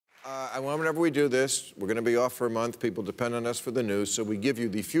whenever we do this, we're going to be off for a month. People depend on us for the news, so we give you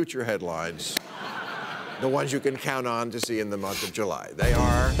the future headlines, the ones you can count on to see in the month of July. They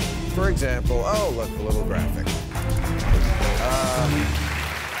are, for example, oh, look, a little graphic.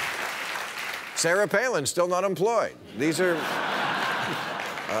 Sarah Palin, still not employed. These are...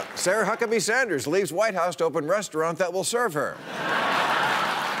 Sarah Huckabee Sanders leaves White House to open restaurant that will serve her.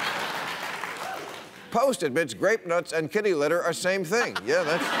 Post admits grape nuts and kitty litter are same thing. Yeah,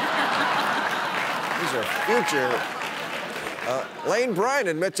 that's... These are future... Lane Bryant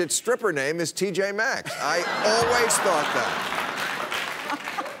admits its stripper name is TJ Maxx. I always thought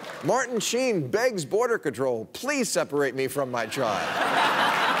that. Martin Sheen begs Border Control, please separate me from my child.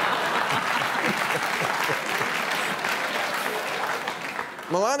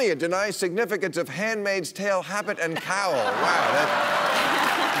 Melania denies significance of Handmaid's Tale habit and cowl. Wow,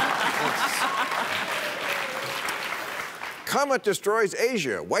 Comet destroys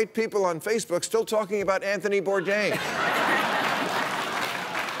Asia. White people on Facebook still talking about Anthony Bourdain.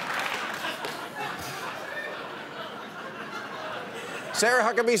 Sarah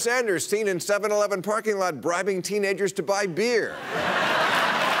Huckabee Sanders seen in 7-Eleven parking lot bribing teenagers to buy beer.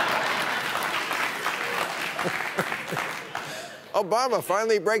 Obama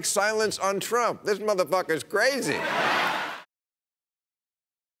finally breaks silence on Trump. This motherfucker's crazy.